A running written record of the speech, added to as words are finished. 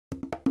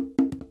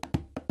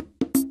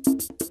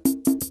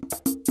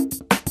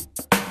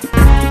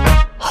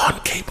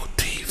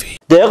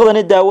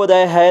deeqdani daawada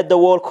ay hay'adda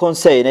World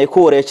Concern ay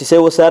ku wareejisay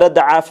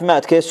Wasaarada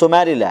Caafimaadka ee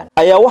Somaliland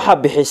ayaa waxa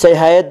bixisay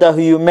hay'adda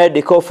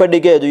Humanmedic oo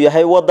fadhigeedu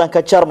yahay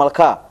wadanka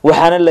Jarmalka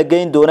waxaana la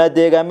geyn doonaa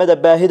deegaamada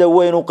baahida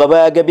weyn u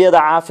qaba agabyada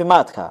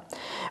caafimaadka.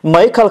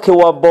 Michael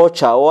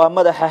Kiwabocha oo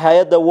madaxa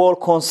hay'adda World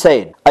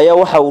Concern ayaa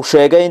waxa uu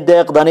sheegay in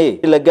deeqdani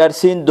la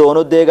gaarsiin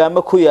doono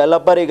deegaamo ku yaala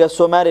bariga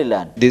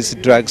Somaliland. These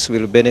drugs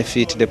will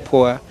benefit the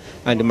poor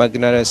and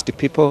marginalized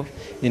people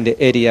in the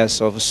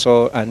areas of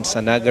Seoul and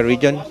Sanaga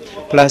region,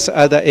 plus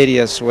other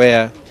areas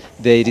where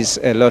there is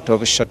a lot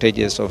of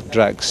shortages of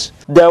drugs.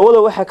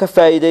 daawada waxa ka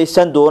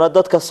faa'iideysan doona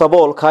dadka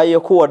saboolka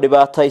iyo kuwa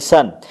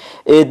dhibaataysan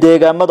ee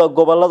deegaamada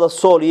gobolada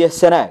Seoul iyo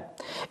Sanaag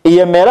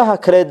iyo meelaha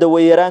kale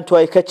daawayaraantu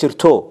ay ka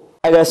jirto.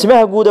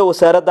 agaasimaha guud ee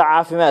Wasaaradda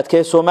Caafimaadka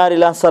ee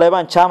Somaliland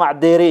Saleebaan Jaamac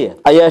Deeriye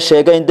ayaa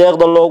sheegay in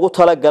deeqda loogu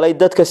talagalay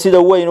dadka sida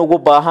weyn ugu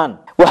baahan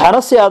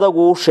waxaana si adag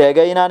uu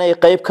sheegay inaanay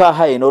qayb ka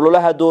ahayn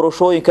ololaha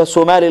doorashooyinka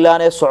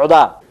Somaliland ee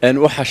socda.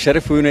 waxa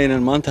sharaf weyn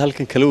inaan maanta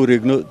halkan kala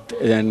wareegno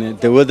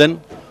dawadan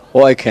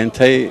oo ay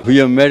keentay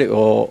Humanmedic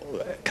oo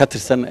ka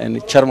tirsan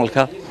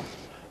Jarmalka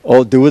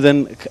oo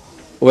dawadan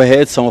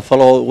hay'ad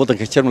samafalo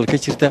wadanka Jarmalka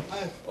jirta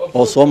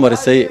oo soo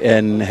marisay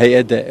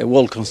hay'adda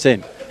World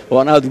Concern oo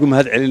aan aad ugu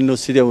mahad celino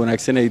sidii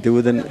wanaagsan ay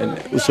dawadan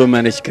u soo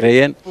manage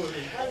gareeyeen.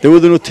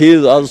 dawadan oo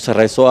tayadu aad u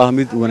sareyso ah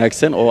mid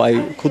wanaagsan oo ay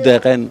ku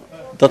deeqeen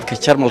dadka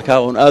Jarmalka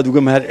oo aad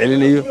uga mahad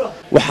celinayo.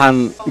 waxaan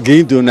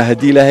geyn doonaa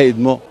hadii Ilaahay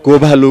idmo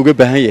goobaha looga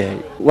baahan yahay.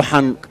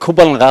 waxaan ku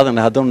ballan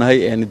qaadanaa haddii nahay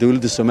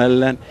dawladda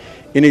Somaliland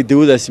inay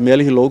dawadaasi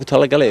meelihii loogu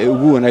talagalay ee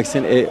ugu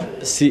wanaagsan ee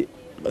si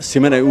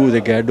siman ay u wada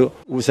gaadho.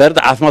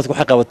 wasaaradda caafimaadka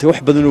waxay qabatay wax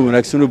badan oo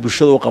wanaagsan oo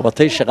bulshada u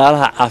qabatay.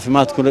 shaqaalaha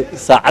caafimaadkuna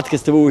saacad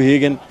kastaba u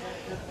heegan.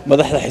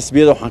 madaxda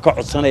xisbiyada waxaan ka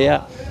codsanayaa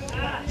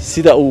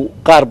sida uu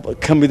qaar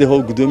ka mid ah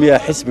oo gudoomiyaha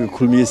xisbiga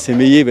kulmiye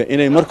sameeyayba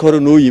inay marka hore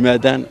noo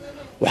yimaadaan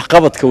wax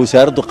qabadka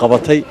wasaaraddu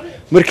qabatay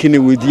markiina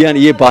weydiiyaan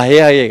iyo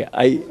baahiyaha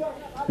ay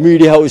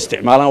media u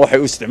isticmaalaan waxay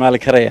u isticmaali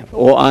karayaan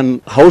oo aan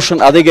hawshan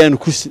adiga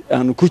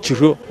aan ku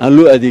jiro aan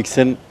loo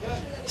adeegsan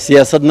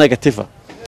siyaasad negative